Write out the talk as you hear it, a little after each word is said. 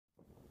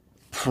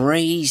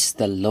Praise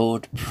the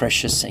Lord,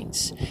 precious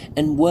saints,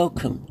 and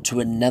welcome to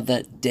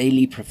another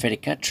daily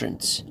prophetic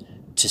utterance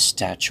to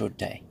start your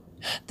day.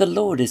 The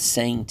Lord is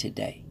saying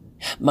today,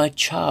 my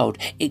child,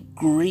 it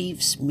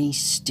grieves me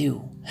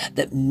still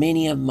that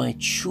many of my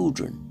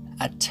children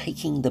are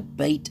taking the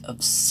bait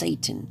of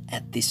Satan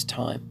at this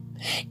time.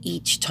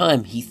 Each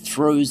time he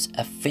throws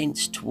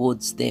offense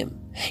towards them,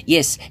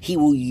 yes, he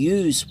will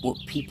use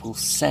what people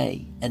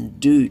say and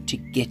do to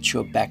get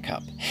your back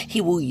up.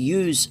 He will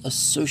use a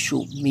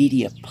social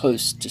media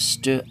post to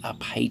stir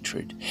up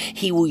hatred.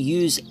 He will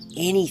use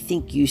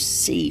anything you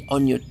see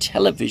on your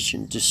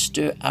television to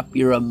stir up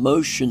your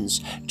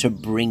emotions to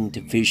bring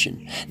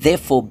division.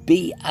 Therefore,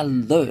 be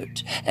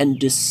alert and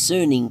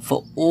discerning,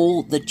 for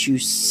all that you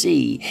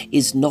see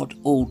is not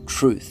all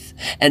truth.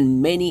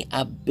 And many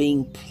are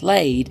being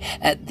played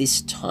at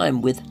this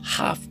time with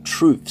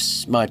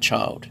half-truths, my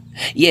child.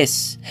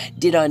 Yes,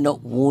 did I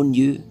not warn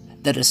you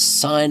that a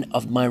sign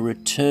of my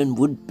return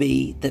would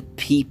be that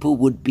people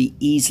would be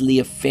easily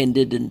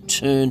offended and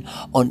turn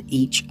on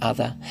each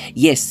other?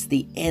 Yes,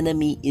 the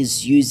enemy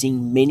is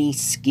using many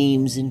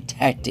schemes and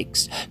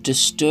tactics to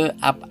stir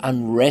up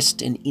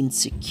unrest and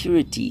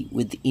insecurity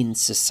within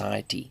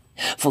society.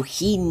 For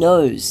he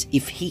knows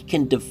if he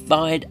can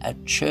divide a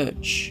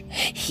church,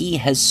 he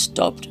has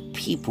stopped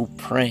people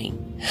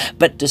praying.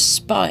 But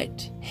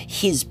despite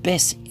his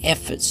best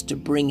efforts to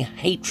bring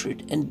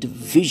hatred and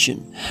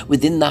division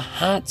within the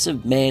hearts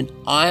of man,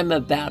 I'm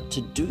about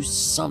to do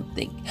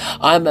something.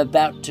 I'm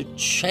about to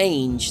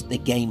change the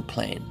game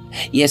plan.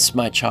 Yes,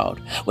 my child,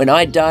 when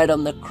I died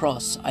on the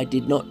cross, I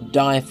did not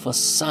die for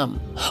some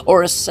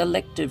or a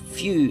selected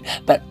few,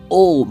 but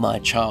all, my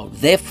child.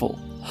 Therefore,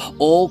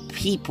 all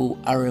people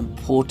are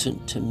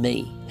important to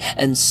me,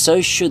 and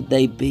so should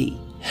they be.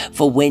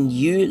 For when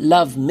you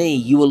love me,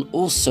 you will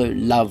also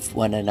love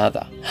one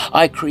another.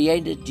 I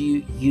created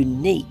you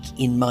unique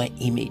in my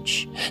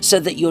image, so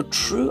that your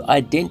true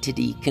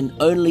identity can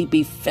only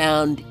be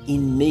found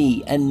in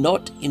me, and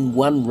not in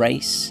one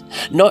race,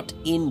 not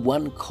in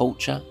one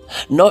culture,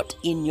 not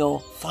in your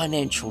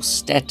financial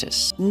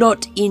status,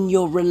 not in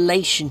your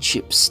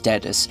relationship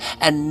status,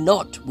 and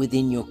not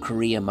within your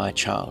career, my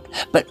child,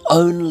 but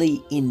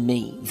only in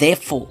me.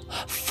 Therefore,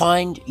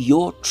 find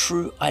your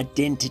true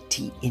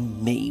identity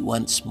in me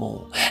once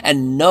more,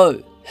 and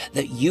know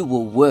that you were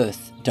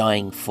worth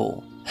dying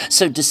for.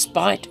 So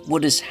despite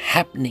what is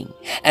happening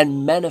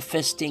and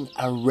manifesting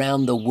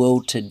around the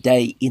world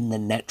today in the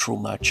natural,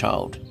 my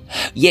child,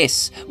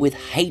 yes, with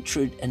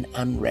hatred and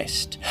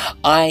unrest,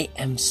 I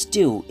am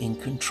still in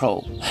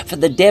control. For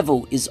the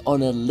devil is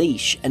on a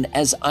leash, and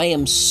as I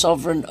am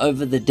sovereign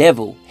over the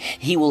devil,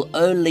 he will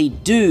only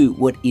do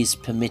what is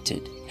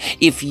permitted.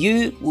 If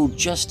you will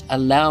just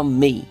allow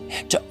me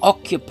to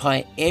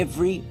occupy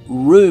every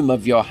room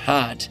of your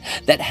heart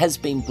that has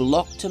been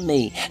blocked to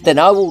me, then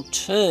I will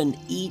turn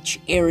each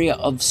area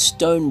of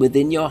stone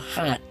within your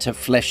heart to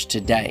flesh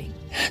today.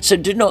 So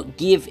do not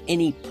give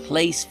any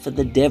place for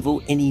the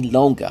devil any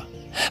longer,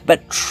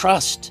 but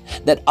trust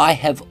that I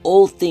have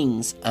all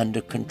things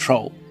under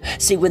control.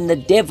 See, when the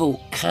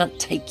devil can't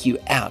take you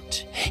out,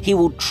 he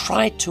will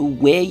try to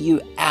wear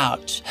you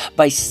out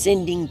by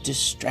sending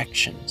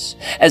distractions,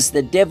 as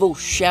the devil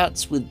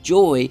shouts with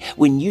joy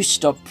when you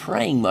stop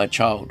praying, my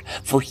child,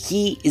 for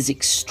he is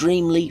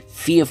extremely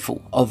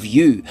fearful of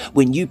you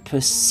when you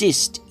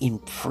persist in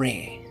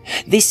prayer.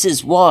 This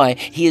is why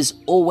he is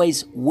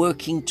always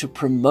working to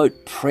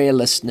promote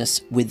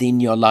prayerlessness within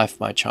your life,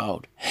 my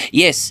child.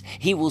 Yes,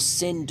 he will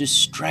send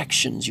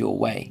distractions your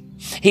way.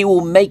 He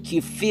will make you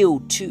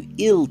feel too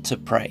ill to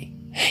pray.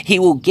 He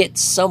will get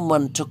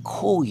someone to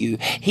call you.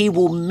 He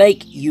will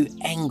make you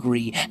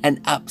angry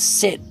and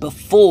upset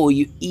before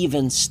you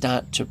even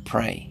start to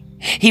pray.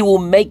 He will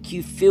make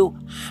you feel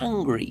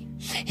hungry.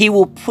 He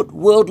will put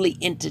worldly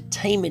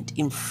entertainment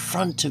in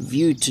front of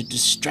you to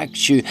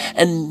distract you,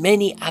 and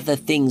many other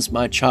things,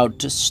 my child,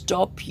 to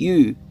stop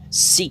you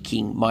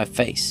seeking my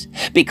face,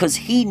 because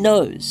he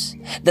knows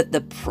that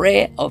the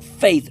prayer of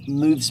faith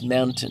moves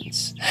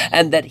mountains,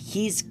 and that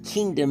his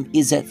kingdom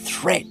is at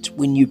threat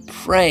when you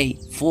pray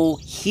for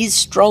his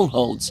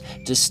strongholds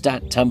to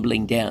start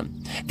tumbling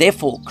down.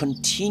 Therefore,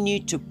 continue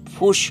to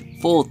push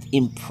forth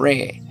in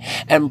prayer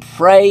and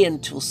pray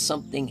until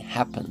something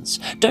happens.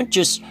 Don't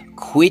just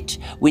quit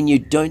when you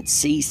don't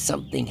see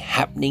something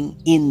happening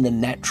in the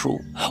natural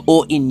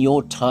or in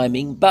your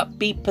timing, but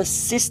be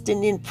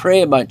persistent in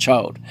prayer, my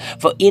child.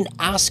 For in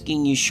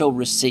asking you shall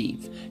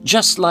receive,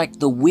 just like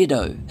the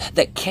widow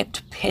that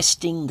kept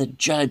pestering the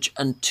judge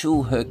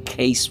until her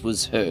case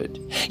was heard.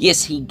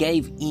 Yes, he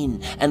gave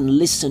in and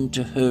listened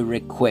to her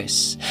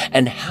requests.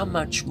 And how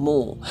much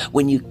more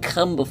when you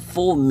come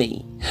before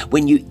me,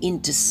 when you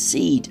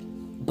intercede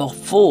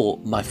before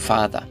my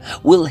Father,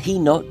 will he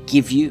not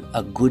give you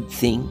a good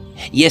thing?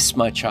 Yes,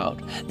 my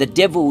child, the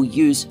devil will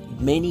use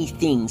many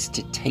things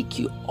to take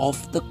you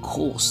off the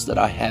course that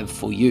I have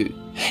for you.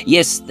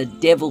 Yes, the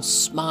devil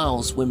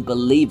smiles when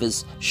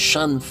believers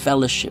shun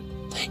fellowship.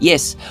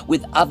 Yes,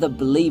 with other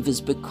believers,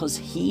 because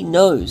he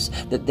knows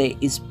that there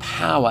is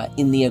power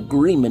in the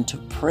agreement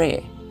of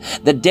prayer.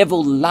 The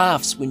devil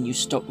laughs when you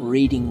stop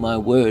reading my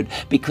word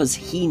because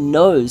he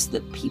knows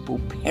that people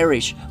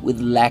perish with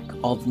lack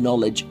of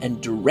knowledge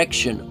and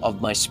direction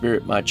of my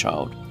spirit, my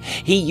child.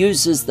 He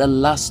uses the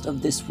lust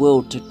of this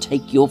world to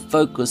take your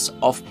focus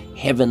off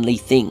heavenly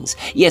things.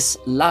 Yes,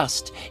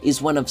 lust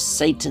is one of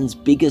Satan's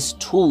biggest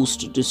tools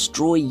to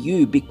destroy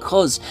you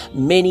because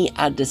many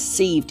are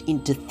deceived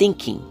into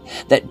thinking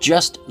that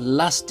just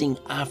lusting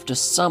after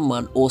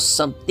someone or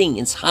something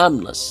is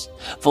harmless.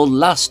 For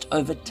lust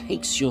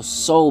overtakes your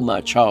soul,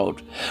 my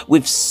child,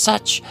 with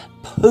such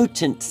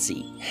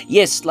potency.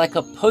 Yes, like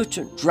a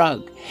potent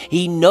drug.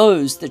 He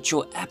knows that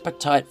your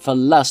appetite for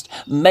lust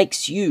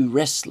makes you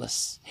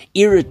restless,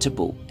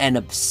 irritable, and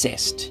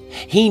obsessed.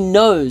 He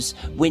knows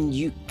when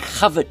you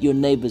covet your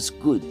neighbor's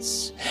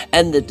goods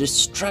and the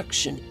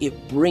destruction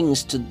it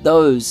brings to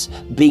those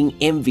being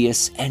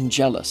envious and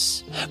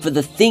jealous. For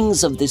the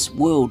things of this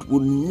world will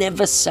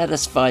never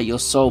satisfy your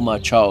soul, my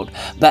child,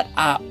 but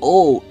are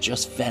all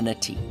just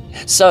vanity.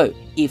 So,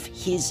 if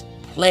his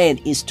plan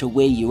is to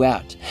wear you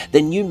out,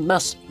 then you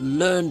must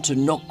learn to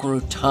not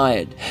grow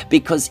tired,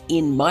 because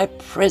in my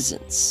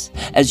presence,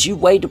 as you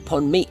wait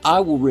upon me, I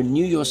will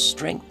renew your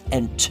strength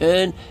and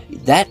turn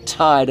that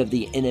tide of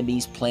the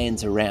enemy's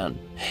plans around.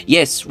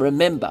 Yes,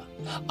 remember,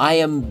 I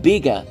am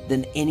bigger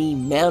than any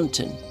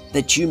mountain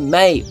that you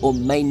may or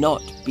may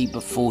not be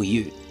before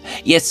you.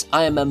 Yes,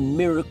 I am a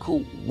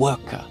miracle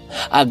worker,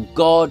 a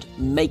God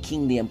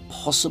making the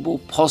impossible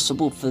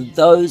possible for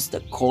those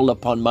that call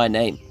upon my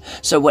name.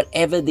 So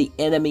whatever the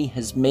enemy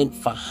has meant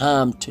for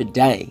harm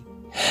today,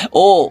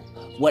 or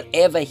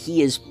whatever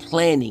he is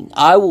planning,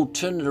 I will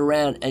turn it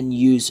around and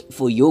use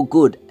for your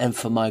good and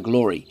for my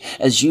glory,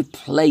 as you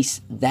place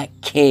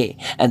that care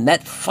and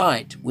that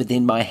fight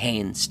within my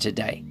hands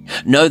today.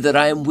 Know that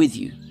I am with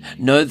you.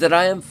 Know that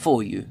I am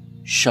for you.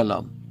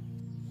 Shalom.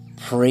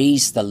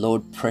 Praise the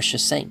Lord,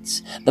 precious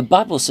saints. The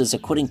Bible says,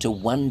 according to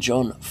 1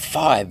 John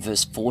 5,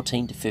 verse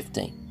 14 to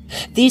 15,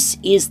 this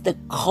is the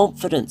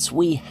confidence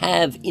we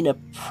have in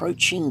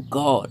approaching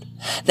God,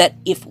 that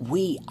if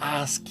we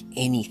ask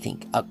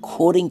anything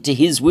according to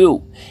his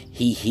will,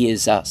 he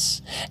hears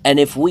us. And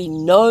if we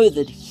know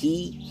that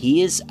he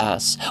hears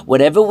us,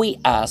 whatever we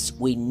ask,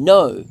 we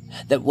know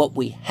that what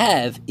we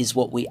have is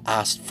what we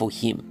asked for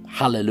him.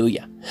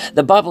 Hallelujah.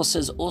 The Bible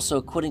says also,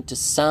 according to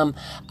Psalm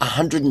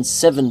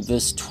 107,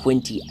 verse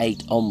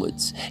 28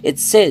 onwards, it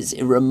says,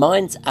 it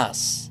reminds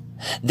us,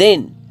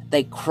 then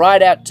they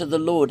cried out to the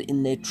Lord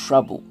in their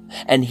trouble,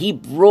 and he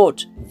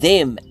brought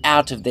them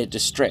out of their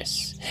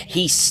distress.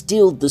 He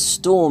stilled the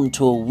storm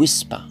to a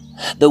whisper.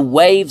 The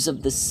waves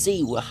of the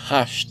sea were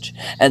hushed,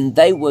 and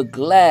they were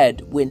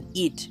glad when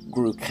it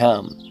grew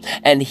calm.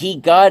 And he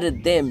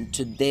guided them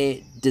to their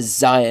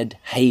desired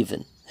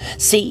haven.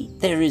 See,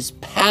 there is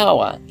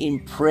power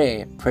in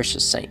prayer,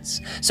 precious saints.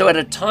 So at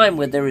a time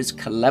where there is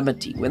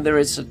calamity, when there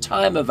is a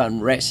time of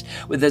unrest,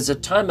 where there's a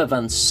time of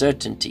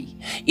uncertainty,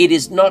 it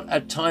is not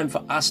a time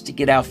for us to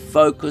get our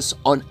focus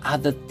on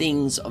other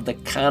things of the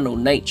carnal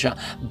nature,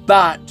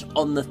 but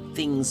on the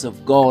things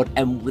of God.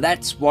 And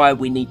that's why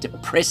we need to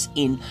press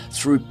in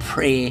through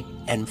prayer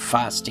and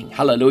fasting.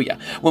 Hallelujah.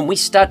 When we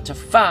start to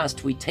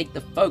fast, we take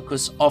the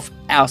focus off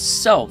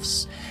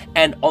ourselves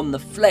and on the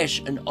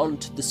flesh and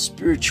onto the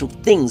spiritual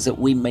things that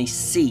we may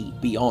see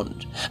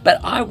beyond.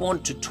 But I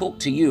want to talk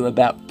to you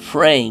about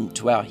praying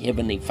to our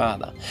Heavenly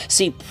Father.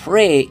 See,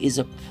 prayer is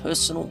a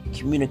personal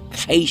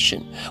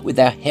communication with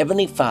our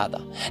Heavenly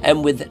Father,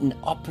 and with an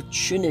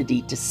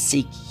opportunity to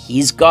seek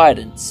his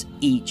guidance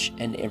each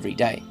and every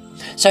day.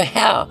 So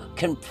how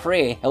can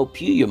prayer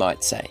help you, you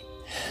might say?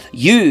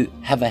 You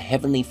have a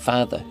Heavenly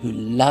Father who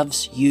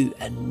loves you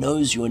and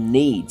knows your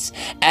needs.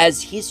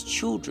 As his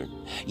children,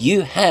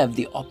 you have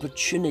the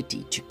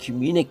opportunity to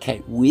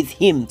communicate with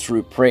him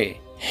through prayer.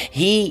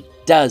 He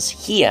does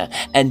hear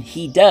and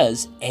he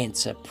does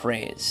answer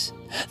prayers.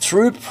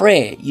 Through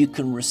prayer, you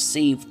can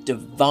receive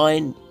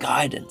divine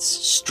guidance,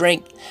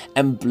 strength,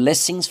 and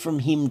blessings from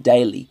him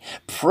daily.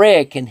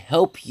 Prayer can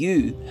help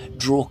you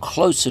draw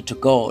closer to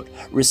God,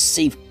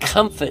 receive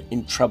comfort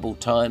in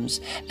troubled times,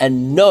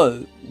 and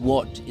know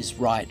what is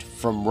right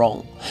from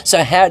wrong.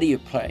 So how do you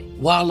pray?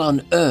 While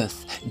on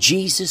earth,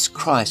 Jesus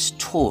Christ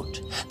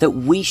taught that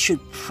we should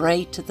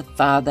pray to the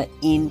Father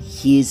in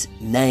his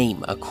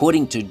name,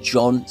 according to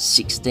John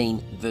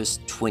 16, verse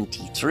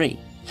 23.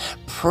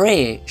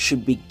 Prayer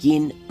should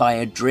begin by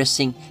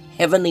addressing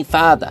Heavenly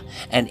Father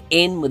and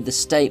end with the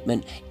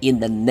statement, in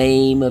the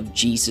name of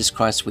Jesus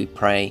Christ we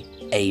pray,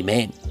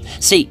 amen.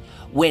 See,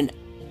 when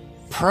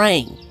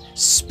praying,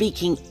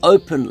 speaking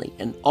openly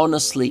and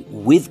honestly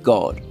with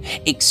God,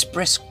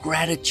 express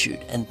gratitude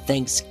and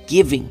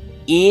thanksgiving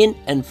in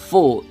and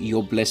for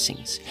your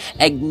blessings.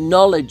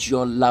 Acknowledge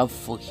your love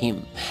for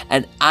him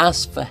and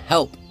ask for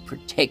help,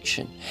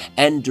 protection,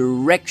 and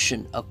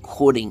direction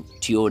according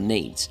to your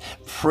needs.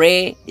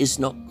 Prayer is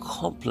not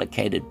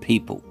complicated,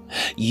 people.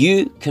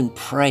 You can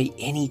pray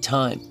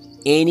anytime,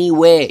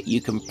 anywhere.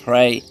 You can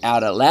pray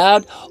out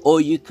aloud,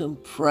 or you can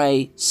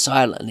pray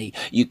silently.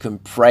 You can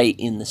pray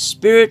in the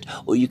Spirit,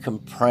 or you can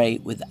pray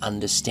with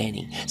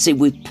understanding. See,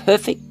 with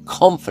perfect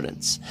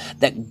confidence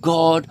that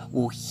God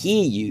will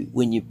hear you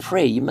when you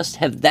pray, you must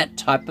have that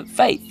type of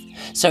faith.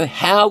 So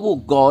how will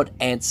God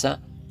answer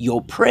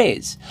your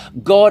prayers?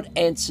 God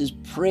answers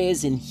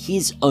prayers in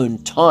His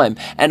own time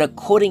and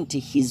according to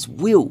His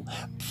will.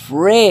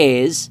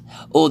 Prayers,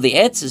 or the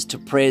answers to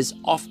prayers,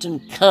 often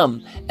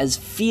come as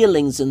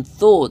feelings and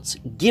thoughts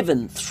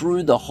given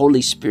through the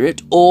Holy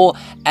Spirit, or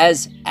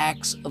as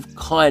acts of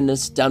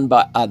kindness done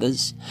by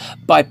others,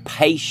 by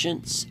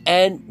patience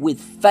and with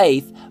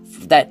faith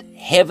that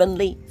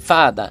Heavenly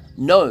Father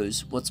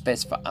knows what's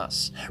best for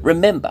us.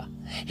 Remember,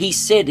 He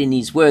said in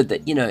His word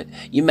that,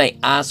 you may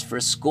ask for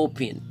a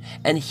scorpion,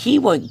 and He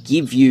won't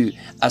give you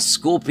a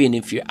scorpion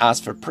if you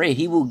ask for prayer.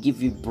 He will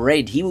give you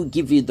bread. He will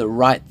give you the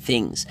right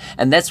things.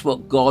 And that's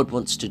what God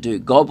wants to do.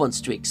 God wants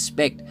to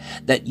expect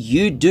that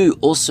you do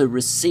also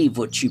receive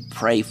what you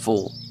pray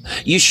for.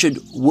 You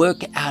should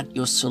work out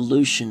your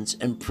solutions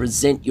and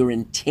present your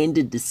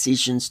intended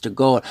decisions to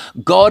God.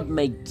 God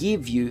may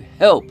give you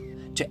help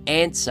to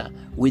answer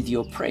with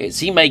your prayers.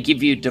 He may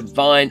give you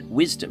divine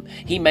wisdom.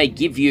 He may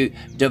give you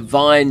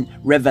divine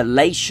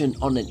revelation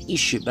on an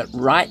issue. But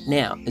right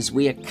now, as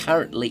we are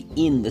currently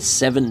in the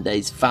 7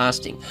 days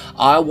fasting,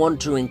 I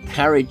want to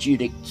encourage you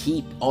to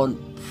keep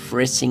on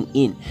pressing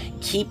in.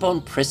 Keep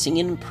on pressing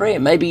in prayer.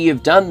 Maybe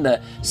you've done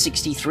the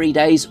 63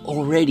 days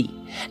already,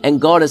 and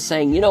God is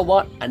saying, you know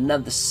what?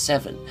 Another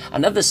 7.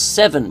 Another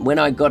 7. When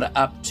I got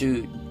up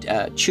to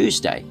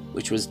Tuesday,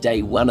 which was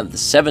day 1 of the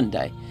 7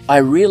 day, I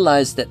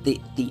realized that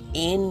the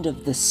end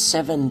of the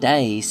 7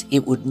 days,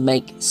 it would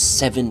make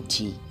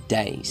 70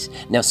 days.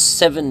 Now,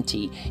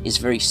 70 is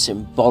very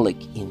symbolic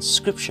in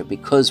Scripture,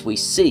 because we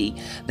see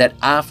that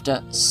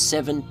after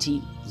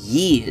 70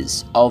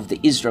 years of the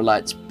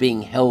Israelites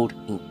being held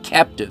in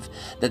captive,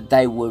 that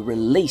they were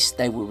released,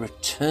 they were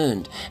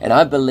returned. And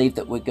I believe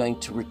that we're going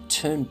to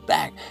return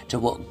back to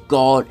what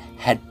God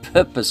had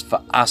purposed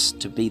for us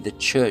to be, the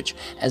church,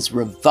 as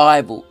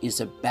revival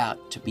is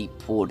about to be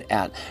poured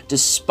out.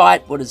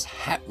 Despite what is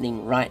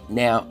happening right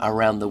now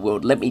around the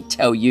world, let me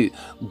tell you,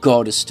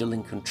 God is still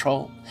in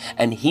control,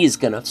 and He is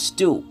going to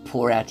still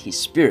pour out His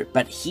Spirit,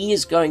 but He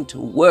is going to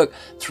work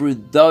through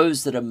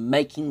those that are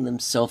making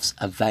themselves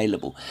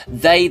available.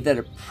 They that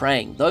are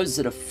praying, those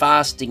that are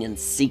fasting and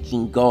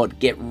seeking God,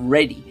 get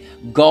ready.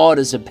 God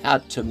is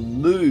about to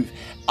move,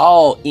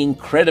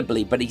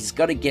 incredibly, but He's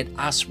got to get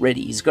us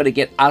ready. He's got to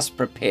get us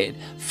prepared,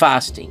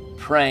 fasting,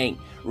 praying,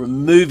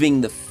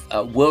 removing the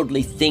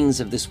worldly things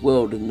of this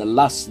world, and the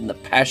lust and the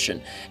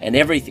passion and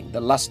everything,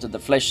 the lust of the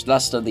flesh,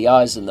 lust of the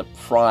eyes, and the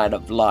pride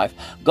of life.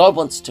 God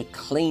wants to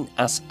clean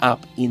us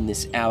up in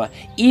this hour,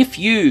 if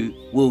you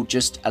will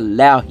just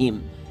allow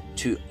Him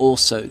to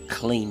also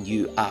clean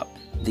you up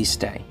this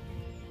day.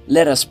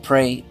 Let us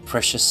pray,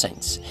 precious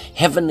saints.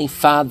 Heavenly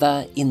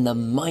Father, in the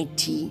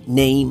mighty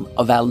name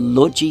of our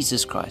Lord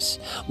Jesus Christ,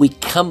 we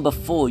come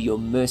before your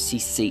mercy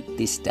seat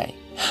this day.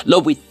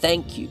 Lord, we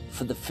thank you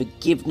for the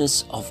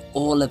forgiveness of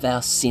all of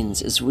our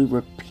sins as we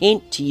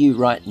repent to you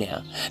right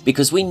now,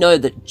 because we know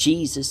that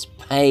Jesus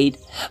paid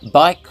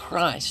by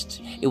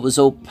Christ. It was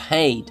all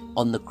paid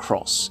on the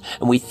cross.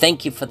 And we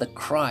thank you for the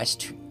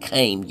Christ who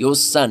came, your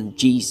Son,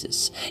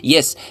 Jesus.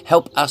 Yes,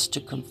 help us to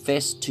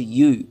confess to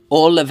you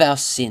all of our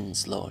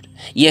sins, Lord.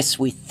 Yes,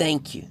 we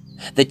thank you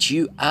that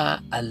you are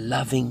a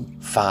loving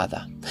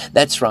Father.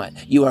 That's right,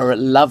 you are a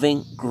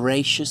loving,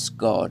 gracious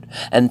God.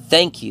 And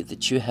thank you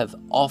that you have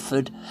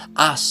offered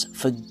us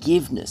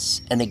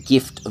forgiveness and a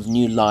gift of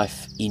new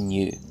life in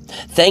you.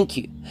 Thank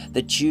you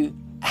that you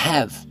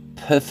have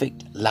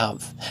perfect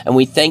love. And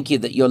we thank you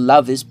that your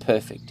love is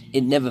perfect.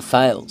 It never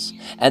fails.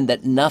 And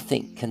that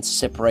nothing can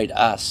separate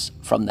us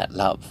from that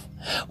love.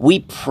 We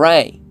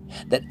pray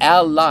that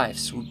our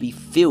lives will be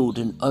filled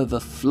and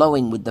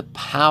overflowing with the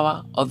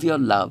power of your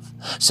love,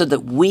 so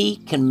that we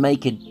can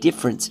make a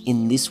difference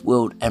in this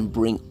world and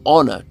bring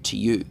honor to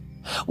you.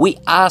 We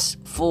ask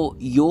for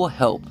your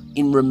help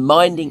in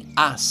reminding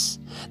us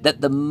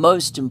that the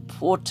most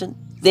important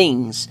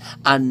things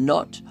are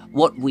not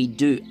what we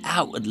do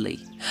outwardly,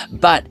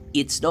 but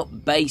it's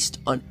not based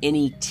on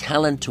any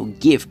talent or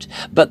gift,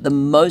 but the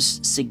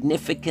most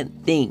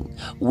significant thing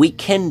we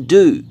can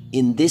do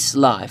in this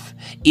life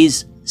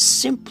is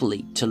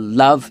simply to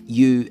love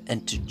you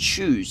and to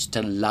choose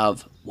to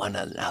love one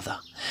another.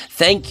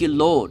 Thank you,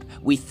 Lord.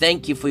 We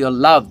thank you for your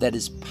love that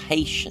is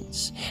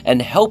patience,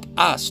 and help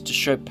us to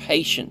show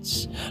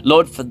patience,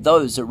 Lord, for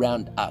those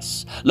around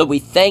us. Lord, we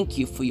thank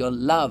you for your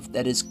love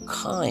that is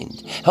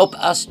kind. Help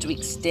us to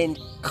extend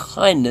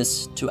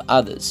kindness to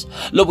others.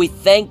 Lord, we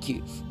thank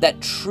you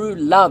that true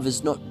love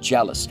is not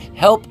jealous.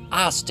 Help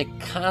us to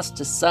cast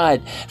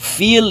aside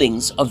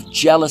feelings of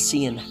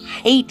jealousy and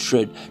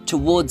hatred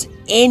towards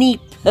any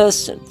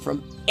person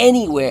from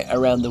anywhere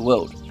around the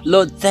world.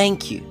 Lord,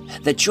 thank you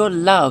that your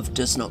love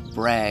does not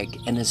brag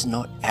and is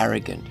not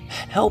arrogant.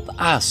 Help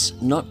us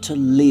not to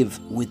live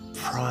with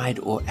pride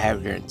or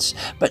arrogance,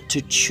 but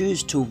to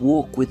choose to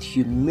walk with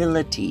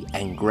humility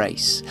and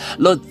grace.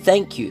 Lord,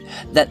 thank you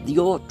that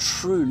your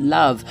true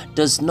love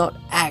does not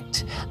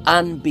act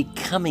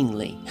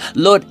unbecomingly.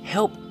 Lord,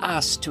 help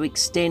us to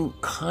extend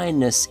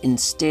kindness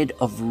instead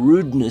of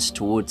rudeness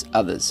towards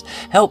others.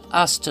 Help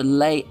us to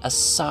lay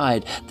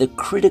aside the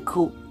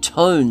critical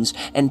tones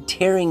and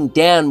tearing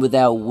down with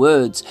our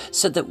words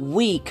so that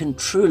we can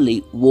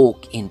truly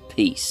walk in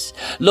peace.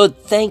 Lord,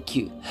 thank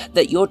you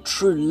that your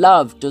true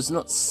love does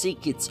not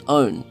seek its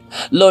own.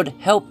 Lord,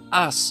 help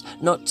us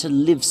not to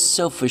live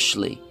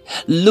selfishly,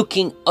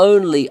 looking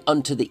only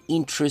unto the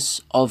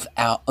interests of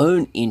our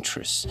own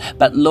interests,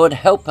 but Lord,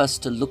 help us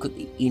to look at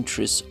the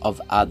interests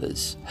of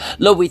others.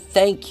 Lord, we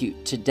thank you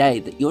today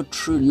that your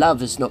true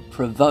love is not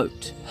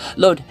provoked.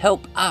 Lord,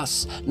 help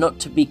us not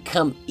to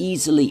become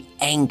easily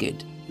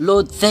angered.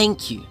 Lord,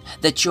 thank you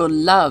that your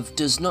love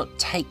does not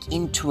take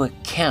into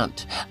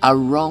account a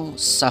wrong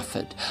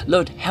suffered.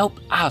 Lord,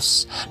 help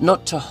us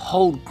not to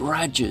hold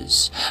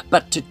grudges,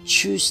 but to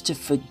choose to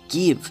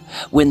forgive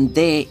when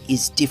there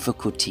is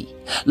difficulty.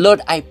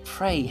 Lord, I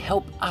pray,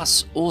 help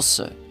us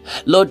also,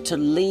 Lord, to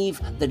leave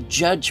the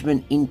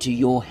judgment into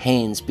your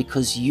hands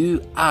because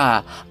you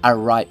are a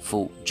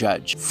rightful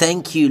judge.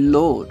 Thank you,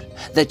 Lord,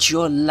 that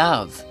your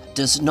love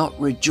does not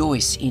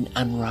rejoice in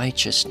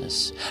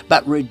unrighteousness,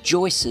 but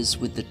rejoices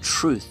with the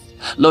truth.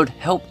 Lord,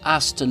 help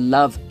us to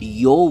love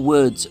your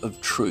words of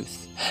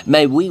truth.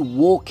 May we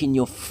walk in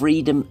your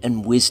freedom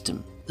and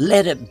wisdom.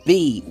 Let it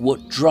be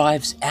what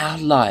drives our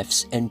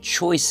lives and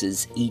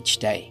choices each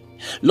day.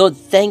 Lord,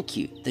 thank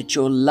you that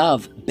your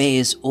love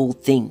bears all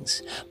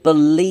things,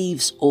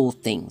 believes all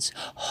things,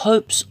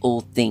 hopes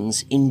all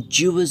things,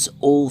 endures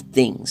all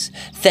things.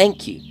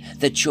 Thank you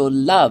that your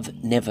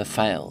love never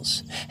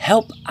fails.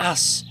 Help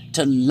us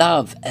to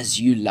love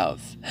as you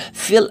love.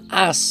 Fill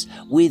us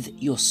with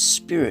your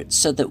spirit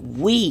so that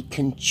we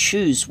can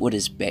choose what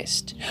is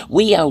best.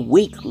 We are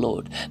weak,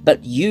 Lord,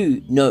 but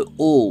you know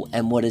all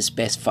and what is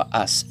best for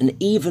us. And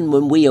even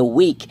when we are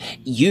weak,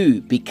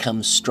 you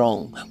become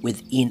strong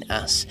within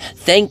us.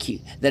 Thank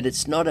you that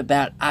it's not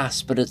about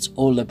us, but it's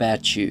all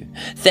about you.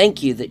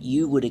 Thank you that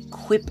you would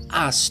equip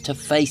us to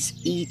face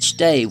each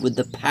day with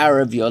the power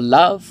of your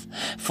love,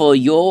 for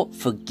your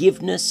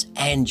forgiveness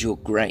and your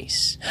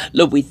grace.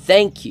 Lord, we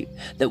thank you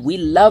that we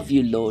love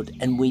you, Lord,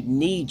 and we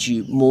need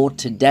you more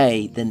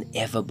today than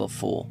ever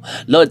before.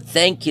 Lord,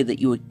 thank you that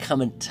you would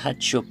come and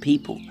touch your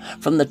people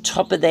from the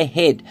top of their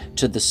head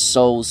to the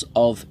soles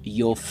of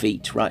your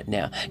feet right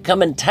now.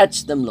 Come and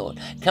touch them, Lord.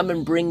 Come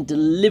and bring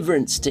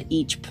deliverance to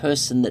each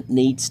person that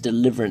needs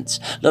deliverance.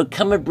 Lord,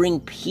 come and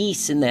bring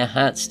peace in their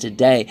hearts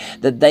today,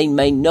 that they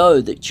may know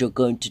that you're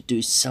going to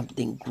do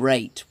something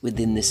great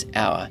within this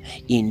hour.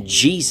 In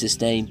Jesus'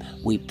 name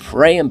we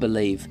pray and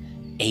believe.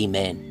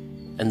 Amen.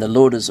 And the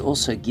Lord has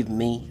also given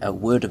me a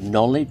word of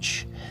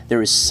knowledge.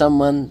 There is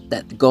someone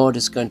that God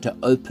is going to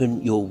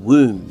open your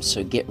womb,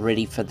 so get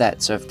ready for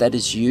that. So if that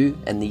is you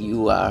and that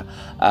you are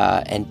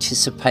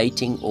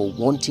anticipating or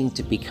wanting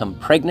to become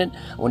pregnant,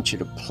 I want you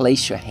to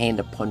place your hand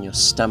upon your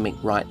stomach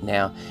right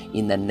now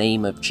in the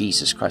name of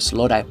Jesus Christ.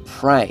 Lord, I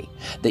pray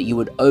that you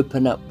would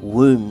open up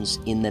wombs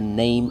in the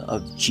name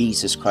of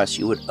Jesus Christ.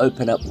 You would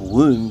open up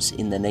wombs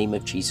in the name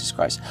of Jesus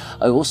Christ.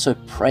 I also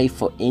pray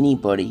for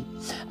anybody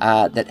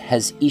that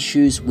has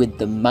issues with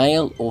the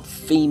male or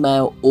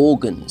female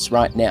organs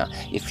right now.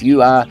 If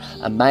you are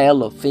a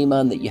male or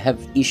female and that you have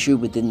issue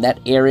within that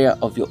area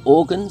of your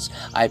organs,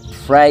 I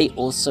pray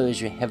also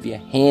as you have your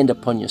hand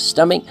upon your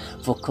stomach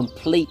for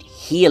complete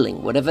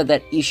healing, whatever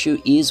that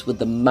issue is with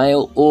the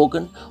male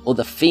organ or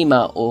the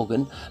female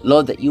organ,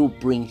 Lord, that you'll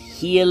bring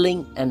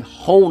healing and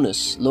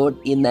wholeness, Lord,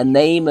 in the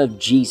name of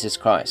Jesus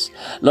Christ.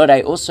 Lord,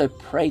 I also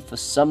pray for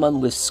someone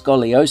with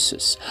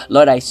scoliosis.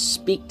 Lord, I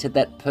speak to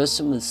that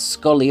person with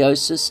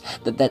scoliosis,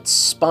 that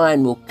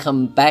spine will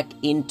come back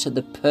into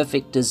the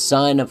perfect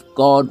design of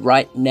God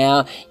right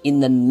now in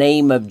the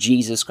name of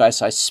Jesus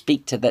Christ. I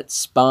speak to that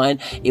spine.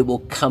 It will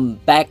come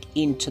back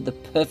into the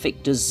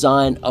perfect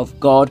design of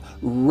God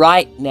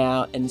right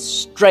now and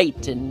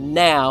straight, and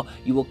now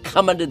you will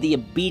come under the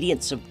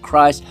obedience of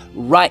Christ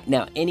right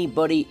now.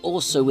 Anybody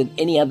also with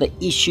any other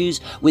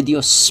issues with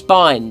your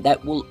spine,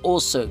 that will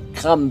also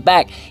come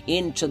back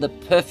into the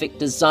perfect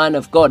design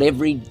of God.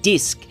 Every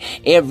disc,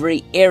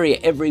 every area,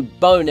 every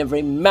bone,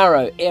 every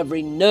marrow,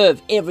 every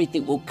nerve,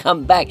 everything will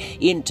come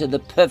back into the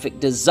perfect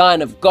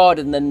design of God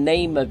in the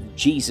name of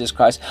Jesus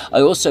Christ.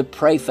 I also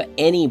pray for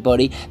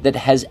anybody that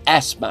has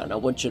asthma, and I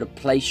want you to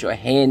place your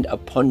hand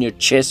upon your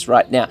chest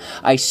right now.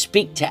 I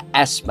speak to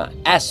asthma.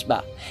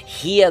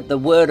 Hear the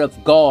word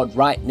of God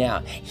right now.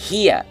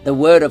 Hear the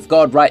word of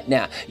God right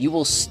now. You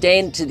will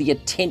stand to the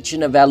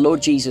attention of our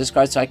Lord Jesus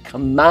Christ. I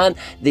command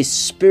this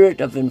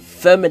spirit of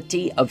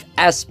infirmity, of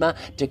asthma,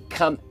 to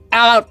come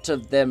out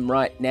of them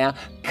right now.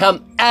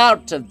 come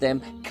out of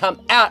them,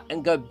 come out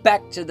and go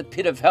back to the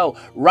pit of hell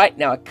right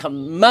now. I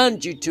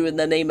command you to, in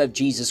the name of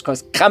Jesus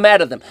Christ, come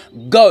out of them.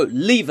 Go,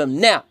 leave them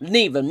now,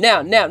 leave them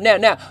now.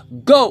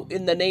 Go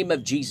in the name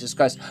of Jesus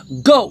Christ.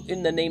 Go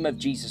in the name of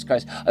Jesus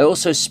Christ. I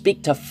also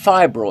speak to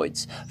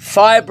fibroids.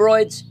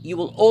 Fibroids, you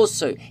will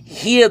also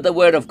hear the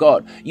word of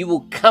God. You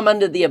will come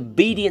under the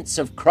obedience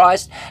of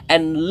Christ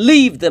and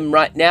leave them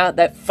right now.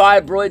 That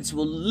fibroids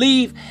will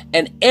leave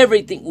and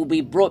everything will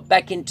be brought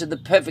back into the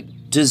perfect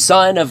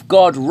design of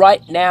God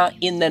right now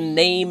in the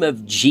name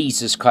of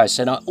Jesus Christ.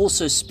 And I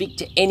also speak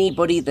to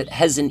anybody that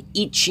has an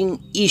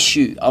itching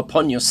issue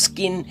upon your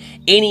skin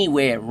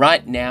anywhere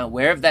right now,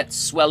 wherever that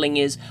swelling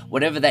is,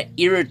 whatever that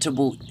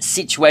irritable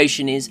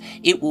situation is,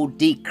 it will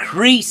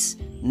decrease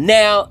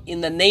now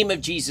in the name of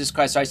Jesus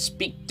Christ. I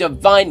speak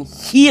divine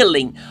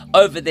healing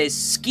over their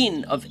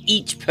skin of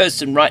each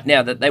person right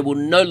now, that they will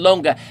no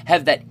longer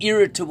have that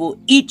irritable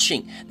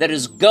itching that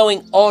is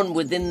going on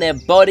within their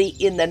body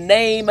in the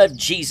name of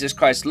Jesus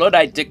Christ. Lord,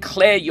 I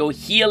declare your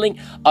healing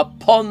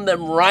upon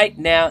them right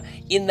now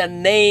in the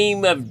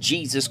name of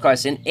Jesus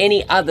Christ. And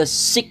any other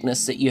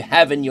sickness that you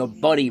have in your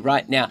body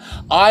right now,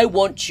 I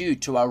want you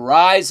to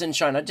arise and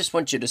shine. I just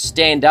want you to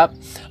stand up.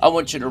 I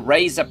want you to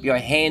raise up your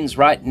hands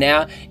right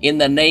now in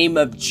the name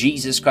of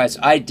Jesus Christ.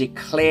 I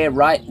declare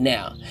right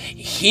now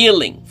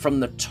healing from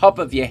the top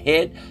of your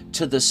head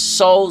to the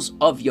soles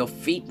of your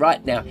feet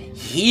right now.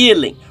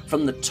 Healing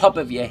from the top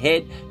of your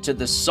head to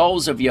the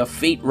soles of your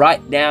feet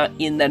right now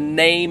in the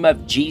name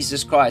of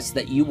Jesus Christ,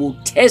 that you will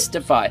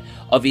testify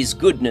of his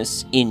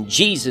goodness. In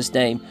Jesus'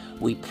 name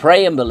we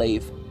pray and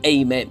believe.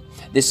 Amen.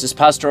 This is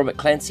Pastor Robert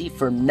Clancy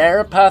from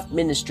Narrow Path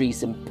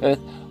Ministries in Perth,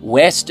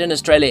 Western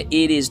Australia.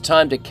 It is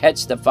time to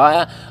catch the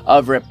fire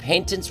of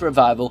repentance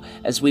revival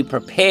as we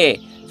prepare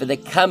for the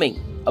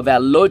coming of our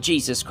Lord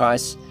Jesus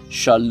Christ.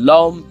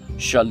 Shalom,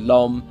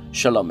 shalom,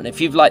 shalom. And if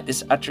you've liked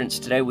this utterance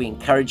today, we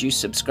encourage you to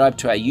subscribe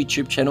to our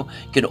YouTube channel.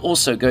 You can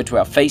also go to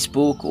our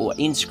Facebook or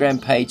Instagram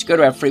page. Go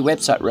to our free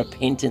website,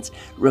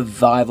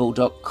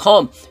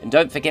 repentancerevival.com. And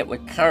don't forget, we're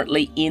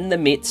currently in the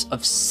midst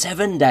of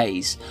 7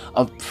 days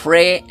of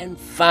prayer and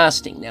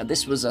fasting. Now,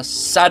 this was a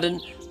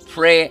sudden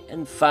prayer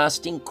and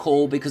fasting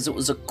call because it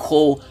was a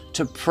call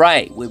to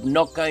pray. We're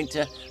not going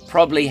to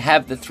probably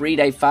have the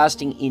 3-day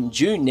fasting in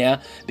June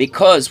now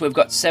because we've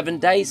got 7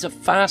 days of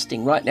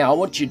fasting right now. I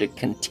want you to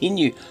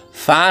continue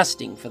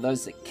fasting for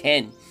those that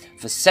can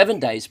for 7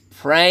 days,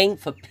 praying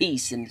for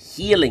peace and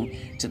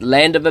healing to the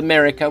land of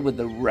America with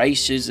the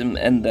racism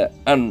and the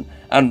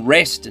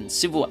unrest and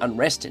civil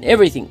unrest and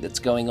everything that's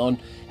going on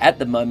at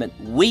the moment.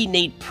 We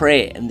need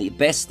prayer, and the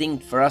best thing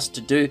for us to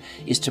do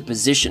is to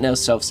position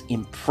ourselves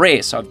in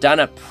prayer. So I've done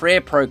a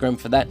prayer program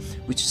for that,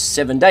 which is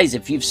 7 days.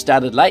 If you've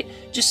started late,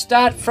 just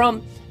start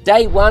from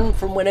day one,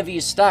 from whenever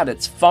you start.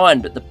 It's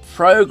fine, but the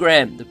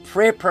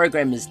prayer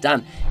program is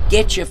done.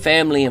 Get your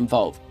family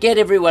involved. Get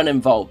everyone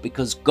involved,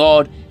 because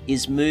God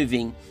is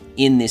moving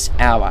in this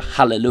hour.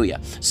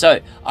 Hallelujah. So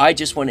I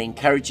just want to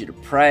encourage you to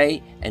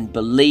pray and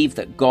believe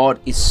that God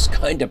is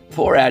going to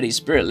pour out his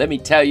Spirit. Let me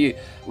tell you,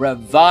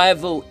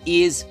 revival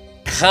is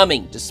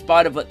coming.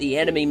 Despite of what the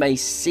enemy may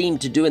seem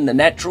to do in the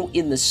natural,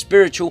 in the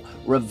spiritual,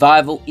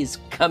 revival is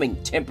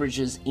coming.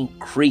 Temperatures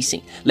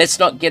increasing. Let's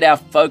not get our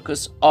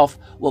focus off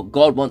what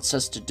God wants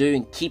us to do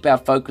and keep our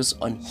focus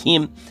on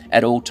him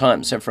at all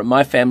times. So from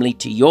my family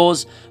to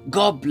yours,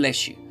 God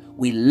bless you.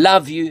 We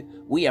love you.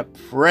 We are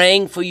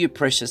praying for you,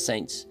 precious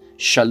saints.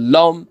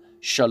 Shalom,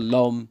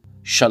 shalom,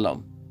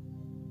 shalom.